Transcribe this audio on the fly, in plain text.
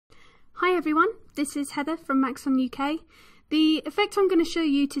Hi everyone, this is Heather from Maxon UK. The effect I'm going to show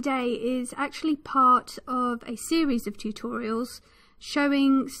you today is actually part of a series of tutorials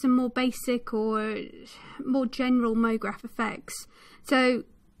showing some more basic or more general MoGraph effects. So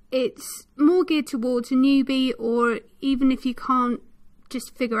it's more geared towards a newbie, or even if you can't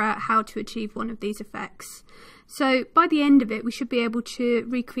just figure out how to achieve one of these effects. So by the end of it we should be able to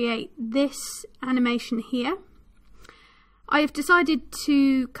recreate this animation here. I have decided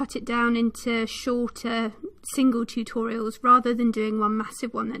to cut it down into shorter single tutorials rather than doing one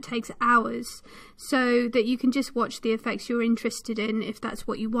massive one that takes hours, so that you can just watch the effects you're interested in if that's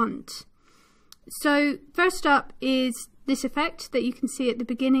what you want. So first up is this effect that you can see at the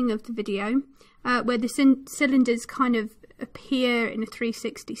beginning of the video, where the cylinders kind of appear in a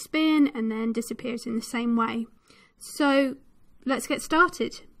 360 spin and then disappears in the same way. So let's get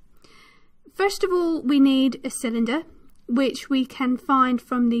started. First of all, we need a cylinder, which we can find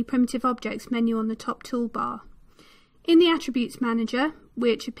from the Primitive Objects menu on the top toolbar. In the Attributes Manager,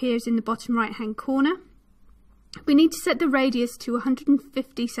 which appears in the bottom right hand corner, we need to set the radius to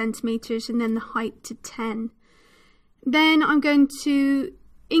 150 centimeters and then the height to 10. Then I'm going to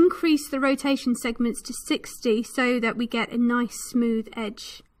increase the rotation segments to 60 so that we get a nice smooth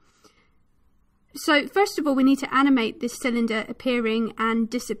edge. So first of all, we need to animate this cylinder appearing and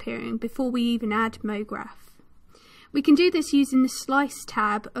disappearing before we even add MoGraph. We can do this using the Slice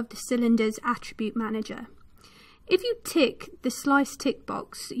tab of the cylinder's Attribute Manager. If you tick the Slice tick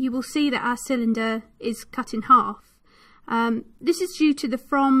box, you will see that our cylinder is cut in half. This is due to the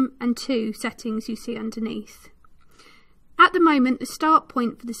From and To settings you see underneath. At the moment, the start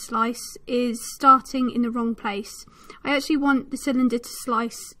point for the slice is starting in the wrong place. I actually want the cylinder to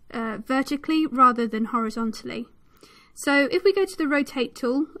slice vertically rather than horizontally. So if we go to the Rotate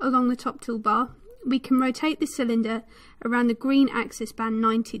tool along the top toolbar, we can rotate the cylinder around the green axis band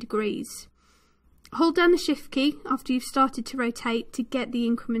 90 degrees. Hold down the Shift key after you've started to rotate to get the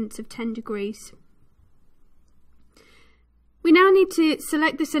increments of 10 degrees. We now need to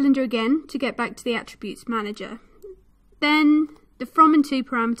select the cylinder again to get back to the Attributes Manager. Then the From and To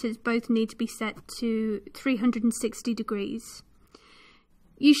parameters both need to be set to 360 degrees.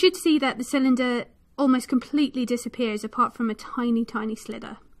 You should see that the cylinder almost completely disappears apart from a tiny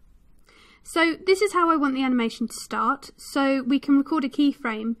slither. So this is how I want the animation to start. So we can record a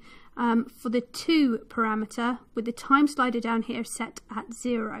keyframe for the To parameter with the time slider down here set at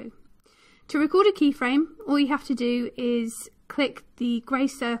 0. To record a keyframe, all you have to do is click the grey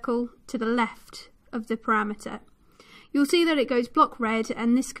circle to the left of the parameter. You'll see that it goes block red,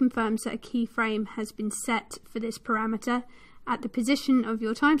 and this confirms that a keyframe has been set for this parameter at the position of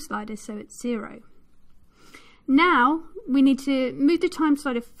your time slider, so it's 0. Now we need to move the time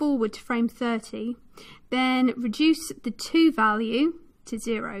slider forward to frame 30, then reduce the To value to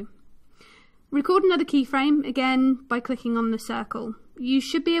 0. Record another keyframe, again by clicking on the circle. You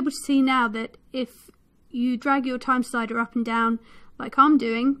should be able to see now that if you drag your time slider up and down like I'm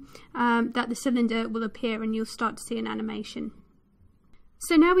doing, that the cylinder will appear and you'll start to see an animation.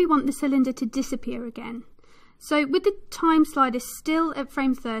 So now we want the cylinder to disappear again. So with the time slider still at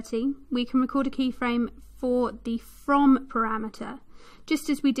frame 30, we can record a keyframe for the From parameter,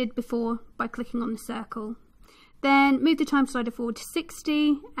 just as we did before by clicking on the circle. Then move the time slider forward to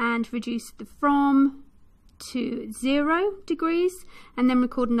 60 and reduce the From to 0 degrees, and then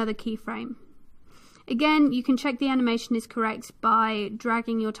record another keyframe. Again, you can check the animation is correct by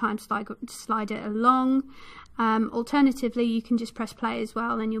dragging your time slider along. Alternatively, you can just press play as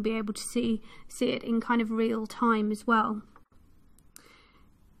well, and you'll be able to see it in kind of real time as well.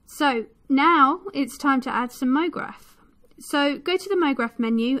 So now it's time to add some MoGraph. So go to the MoGraph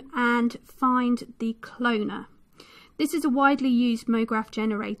menu and find the Cloner. This is a widely used MoGraph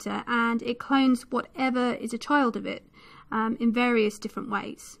generator, and it clones whatever is a child of it in various different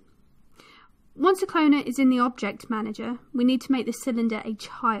ways. Once a cloner is in the Object Manager, we need to make the cylinder a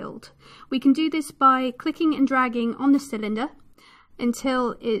child. We can do this by clicking and dragging on the cylinder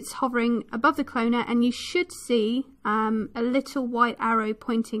until it's hovering above the cloner, and you should see a little white arrow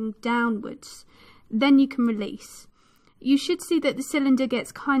pointing downwards. Then you can release. You should see that the cylinder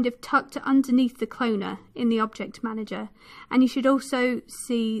gets kind of tucked underneath the cloner in the Object Manager, and you should also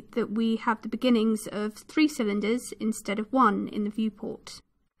see that we have the beginnings of 3 cylinders instead of 1 in the viewport.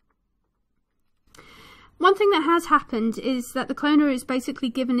 One thing that has happened is that the cloner is basically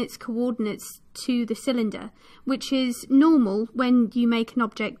given its coordinates to the cylinder, which is normal when you make an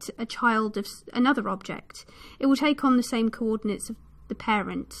object a child of another object. It will take on the same coordinates of the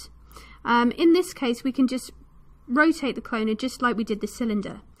parent. In this case, we can just rotate the cloner just like we did the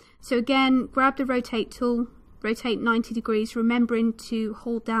cylinder. So again, grab the Rotate tool, rotate 90 degrees, remembering to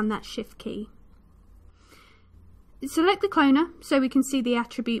hold down that shift key. Select the cloner so we can see the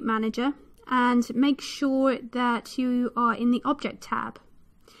attribute manager, and make sure that you are in the object tab.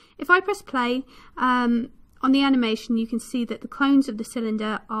 If I press play, on the animation you can see that the clones of the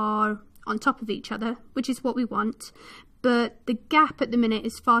cylinder are on top of each other, which is what we want, but the gap at the minute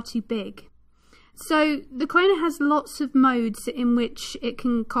is far too big. So the cloner has lots of modes in which it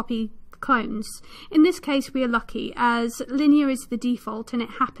can copy clones. In this case we are lucky, as linear is the default and it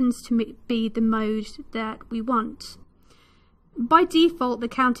happens to be the mode that we want. By default the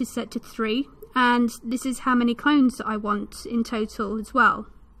count is set to 3, and this is how many clones I want in total as well.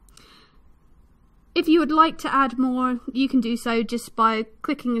 If you would like to add more, you can do so just by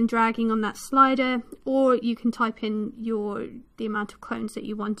clicking and dragging on that slider, or you can type in the amount of clones that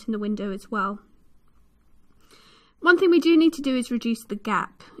you want in the window as well. One thing we do need to do is reduce the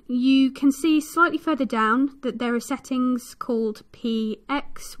gap. You can see slightly further down that there are settings called P,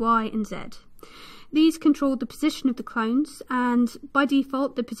 X, Y and Z. These control the position of the clones, and by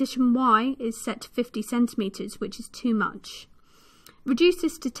default the position Y is set to 50 centimeters, which is too much. Reduce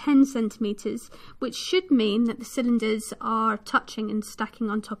this to 10 centimeters, which should mean that the cylinders are touching and stacking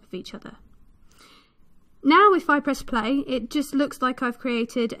on top of each other. Now if I press play, it just looks like I've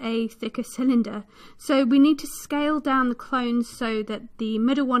created a thicker cylinder. So we need to scale down the clones so that the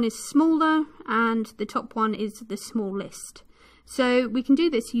middle one is smaller and the top one is the smallest. So we can do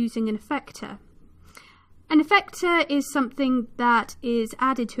this using an effector. An effector is something that is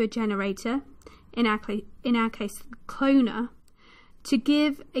added to a generator, in our case the cloner, to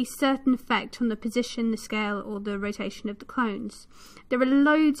give a certain effect on the position, the scale or the rotation of the clones. There are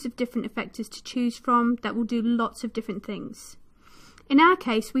loads of different effectors to choose from that will do lots of different things. In our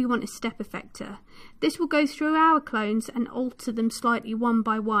case we want a step effector. This will go through our clones and alter them slightly one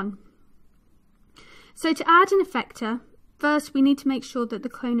by one. So to add an effector, first we need to make sure that the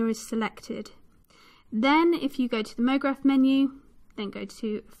cloner is selected. Then if you go to the MoGraph menu, then go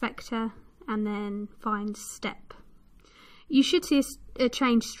to effector and then find step. You should see a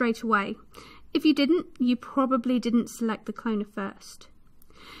change straight away. If you didn't, you probably didn't select the cloner first.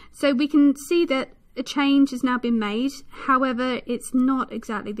 So we can see that a change has now been made, however it's not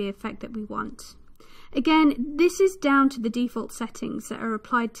exactly the effect that we want. Again, this is down to the default settings that are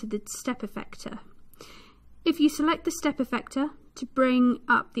applied to the step effector. If you select the step effector to bring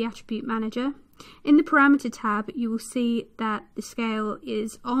up the attribute manager, in the parameter tab you will see that the scale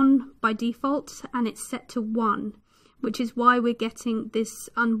is on by default and it's set to 1. Which is why we're getting this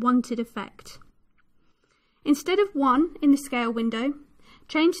unwanted effect. Instead of 1 in the scale window,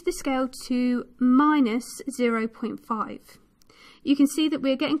 change the scale to minus 0.5. You can see that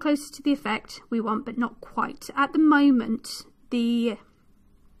we're getting closer to the effect we want, but not quite. At the moment, the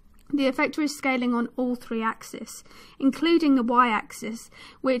effector is scaling on all 3 axes, including the y-axis,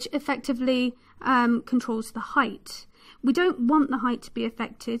 which effectively controls the height. We don't want the height to be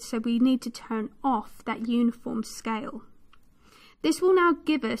affected, so we need to turn off that uniform scale. This will now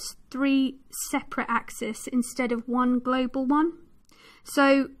give us 3 separate axes instead of 1 global one.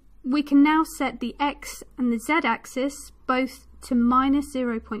 So we can now set the X and the Z axis both to minus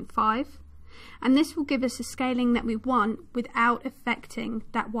 0.5, and this will give us a scaling that we want without affecting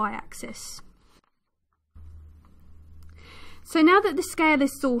that Y axis. So now that the scale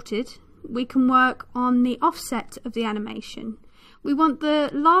is sorted, we can work on the offset of the animation. We want the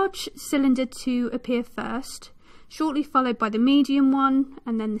large cylinder to appear first, shortly followed by the medium one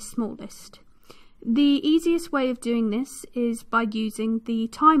and then the smallest. The easiest way of doing this is by using the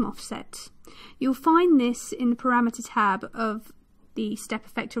time offset. You'll find this in the parameter tab of the step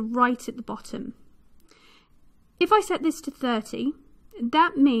effector right at the bottom. If I set this to 30,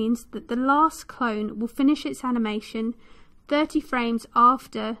 that means that the last clone will finish its animation 30 frames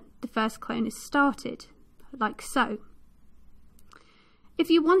after the first clone is started, like so. If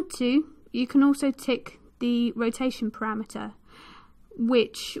you want to, you can also tick the rotation parameter,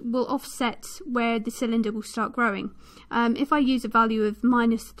 which will offset where the cylinder will start growing. If I use a value of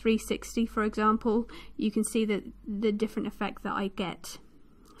minus 360, for example, you can see that the different effect that I get.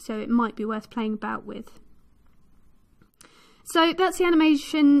 So it might be worth playing about with. So that's the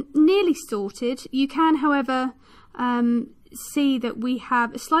animation nearly sorted. You can, however, see that we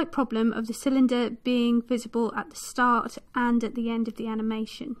have a slight problem of the cylinder being visible at the start and at the end of the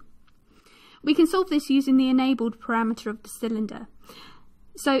animation. We can solve this using the enabled parameter of the cylinder.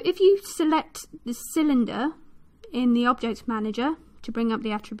 So if you select the cylinder in the object manager to bring up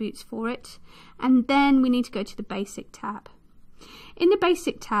the attributes for it, and then we need to go to the basic tab. In the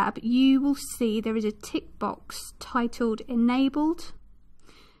basic tab you will see there is a tick box titled enabled.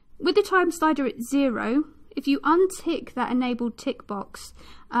 With the time slider at 0, if you untick that enabled tick box,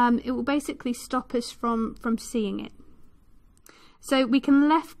 it will basically stop us from seeing it. So we can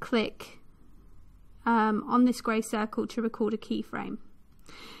left click on this grey circle to record a keyframe.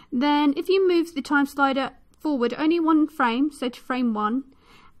 Then if you move the time slider forward only one frame, so to frame 1,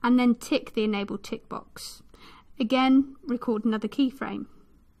 and then tick the enabled tick box. Again, record another keyframe.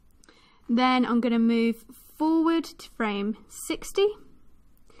 Then I'm going to move forward to frame 60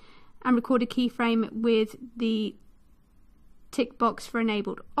 and record a keyframe with the tick box for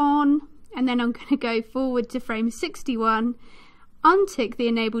enabled on, and then I'm going to go forward to frame 61, untick the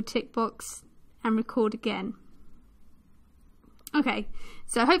enabled tick box and record again. Okay,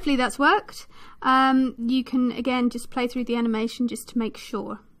 so hopefully that's worked. You can again just play through the animation just to make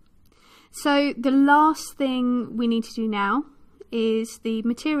sure. So the last thing we need to do now is the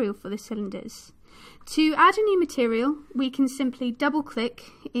material for the cylinders. To add a new material, we can simply double click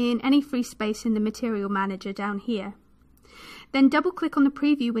in any free space in the material manager down here. Then double click on the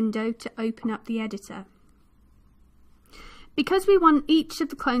preview window to open up the editor. Because we want each of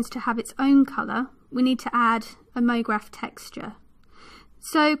the clones to have its own colour, we need to add a MoGraph texture.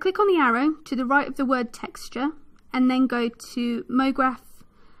 So click on the arrow to the right of the word texture and then go to MoGraph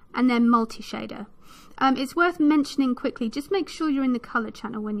and then multi-shader. It's worth mentioning quickly, just make sure you're in the colour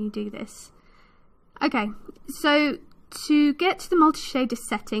channel when you do this. Okay, so to get to the multi-shader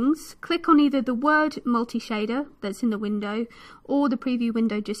settings, click on either the word multi-shader that's in the window or the preview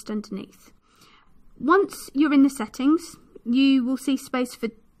window just underneath. Once you're in the settings, you will see space for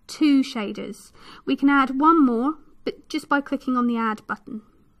 2 shaders. We can add one more, but just by clicking on the add button.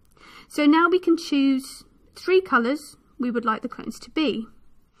 So now we can choose 3 colours we would like the clones to be.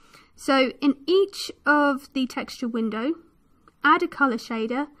 So in each of the texture window, add a colour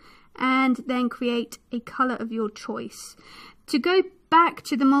shader and then create a colour of your choice. To go back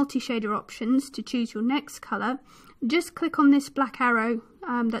to the multi-shader options to choose your next colour, just click on this black arrow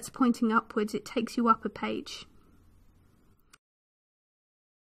that's pointing upwards. It takes you up a page.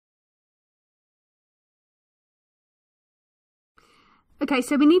 Okay,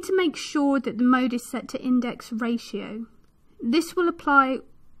 so we need to make sure that the mode is set to index ratio. This will apply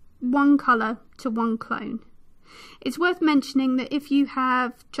one colour to one clone. It's worth mentioning that if you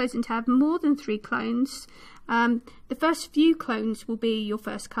have chosen to have more than 3 clones, the first few clones will be your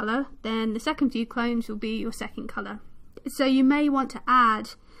first colour, then the second few clones will be your second colour. So you may want to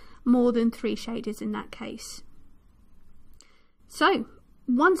add more than 3 shaders in that case. So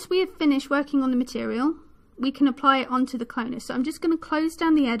once we have finished working on the material, we can apply it onto the cloner. So I'm just going to close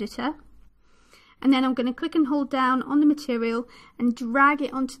down the editor and then I'm going to click and hold down on the material and drag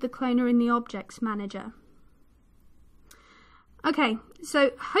it onto the cloner in the objects manager. Okay, so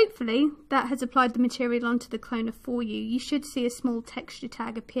hopefully that has applied the material onto the cloner for you. You should see a small texture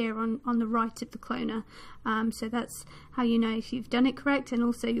tag appear on the right of the cloner. So that's how you know if you've done it correct, and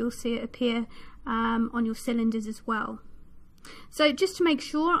also you'll see it appear on your cylinders as well. So just to make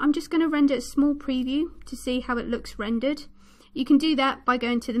sure, I'm just going to render a small preview to see how it looks rendered. You can do that by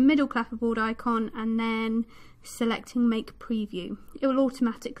going to the middle clapperboard icon and then selecting Make Preview. It will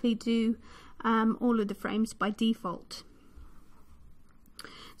automatically do all of the frames by default.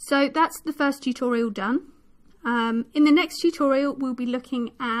 So that's the first tutorial done. In the next tutorial we'll be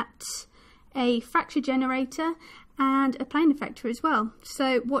looking at a fracture generator and a plane effector as well.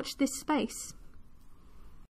 So watch this space.